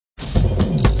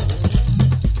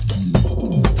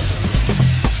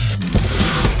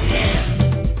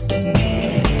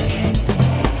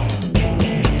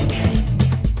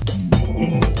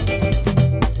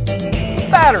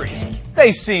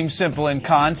They seem simple in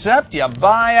concept. You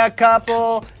buy a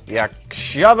couple, you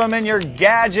shove them in your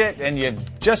gadget, and you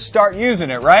just start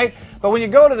using it, right? But when you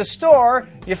go to the store,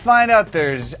 you find out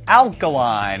there's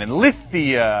alkaline and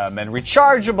lithium and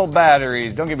rechargeable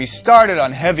batteries. Don't get me started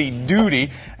on heavy duty.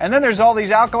 And then there's all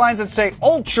these alkalines that say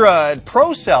Ultra and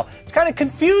Pro Cell. It's kind of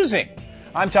confusing.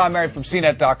 I'm Tom Merritt from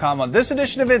CNET.com. On this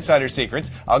edition of Insider Secrets,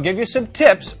 I'll give you some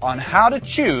tips on how to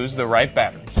choose the right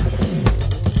batteries.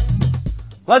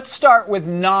 Let's start with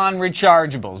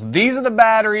non-rechargeables. These are the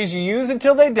batteries you use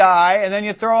until they die and then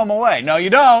you throw them away. No, you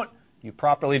don't. You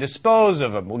properly dispose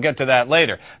of them. We'll get to that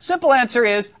later. Simple answer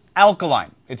is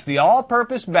alkaline. It's the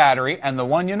all-purpose battery and the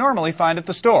one you normally find at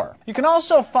the store. You can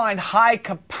also find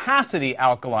high-capacity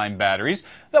alkaline batteries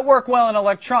that work well in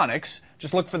electronics.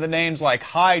 Just look for the names like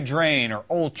High Drain or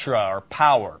Ultra or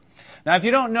Power. Now, if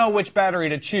you don't know which battery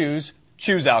to choose,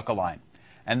 choose alkaline.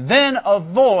 And then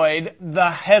avoid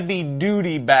the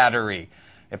heavy-duty battery.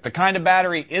 If the kind of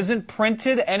battery isn't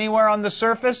printed anywhere on the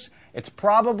surface, it's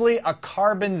probably a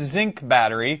carbon zinc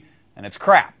battery, and it's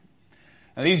crap.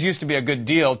 Now, these used to be a good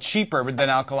deal, cheaper than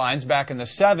alkalines back in the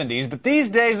 70s, but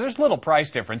these days there's little price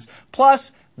difference.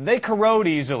 Plus, they corrode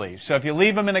easily, so if you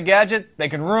leave them in a gadget, they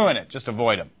can ruin it. Just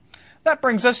avoid them. That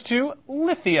brings us to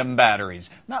lithium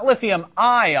batteries. Not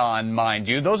lithium-ion, mind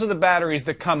you. Those are the batteries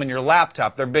that come in your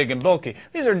laptop. They're big and bulky.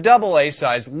 These are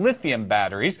AA-size lithium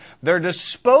batteries. They're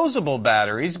disposable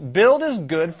batteries billed as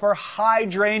good for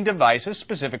high-drain devices,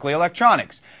 specifically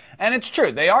electronics. And it's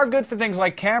true, they are good for things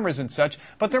like cameras and such,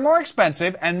 but they're more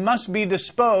expensive and must be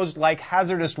disposed like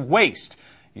hazardous waste.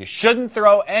 You shouldn't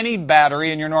throw any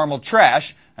battery in your normal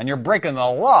trash, and you're breaking the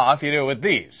law if you do it with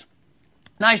these.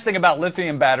 Nice thing about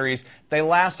lithium batteries, they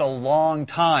last a long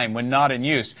time when not in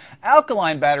use.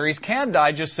 Alkaline batteries can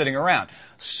die just sitting around.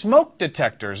 Smoke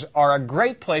detectors are a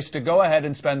great place to go ahead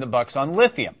and spend the bucks on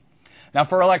lithium. Now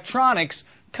for electronics,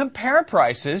 compare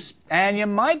prices and you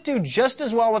might do just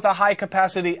as well with a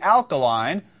high-capacity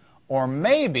alkaline or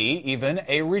maybe even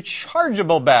a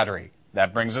rechargeable battery.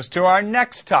 That brings us to our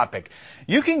next topic.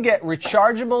 You can get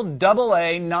rechargeable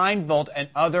AA, 9-volt, and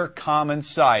other common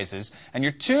sizes, and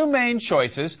your two main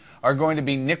choices are going to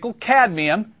be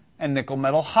nickel-cadmium and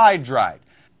nickel-metal hydride.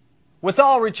 With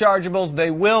all rechargeables,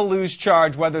 they will lose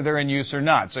charge whether they're in use or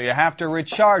not, so you have to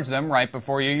recharge them right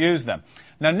before you use them.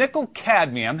 Now,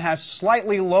 nickel-cadmium has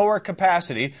slightly lower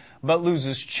capacity, but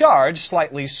loses charge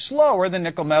slightly slower than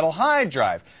nickel-metal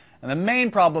hydride. And the main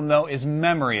problem, though, is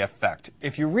memory effect.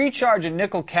 If you recharge a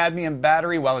nickel-cadmium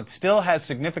battery while it still has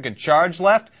significant charge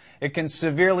left, it can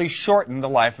severely shorten the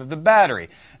life of the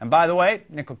battery. And by the way,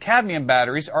 nickel-cadmium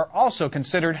batteries are also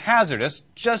considered hazardous,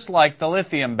 just like the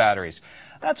lithium batteries.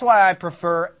 That's why I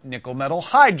prefer nickel-metal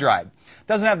hydride.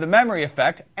 Doesn't have the memory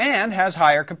effect and has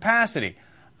higher capacity.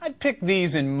 I'd pick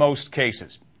these in most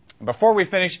cases. Before we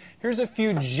finish, here's a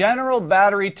few general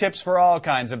battery tips for all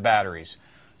kinds of batteries.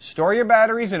 Store your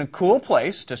batteries in a cool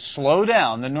place to slow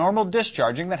down the normal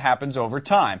discharging that happens over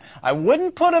time. I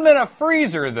wouldn't put them in a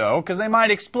freezer, though, because they might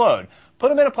explode. Put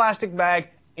them in a plastic bag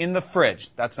in the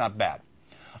fridge. That's not bad.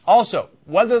 Also,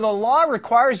 whether the law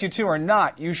requires you to or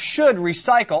not, you should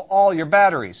recycle all your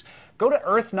batteries. Go to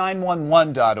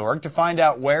earth911.org to find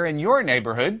out where in your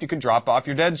neighborhood you can drop off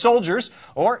your dead soldiers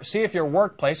or see if your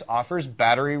workplace offers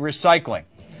battery recycling.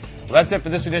 Well, that's it for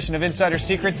this edition of Insider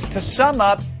Secrets. To sum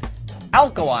up,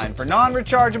 alkaline for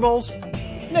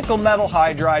non-rechargeables, nickel-metal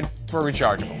hydride for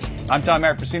rechargeables. I'm Tom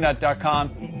Merritt for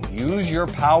CNET.com. Use your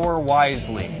power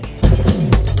wisely.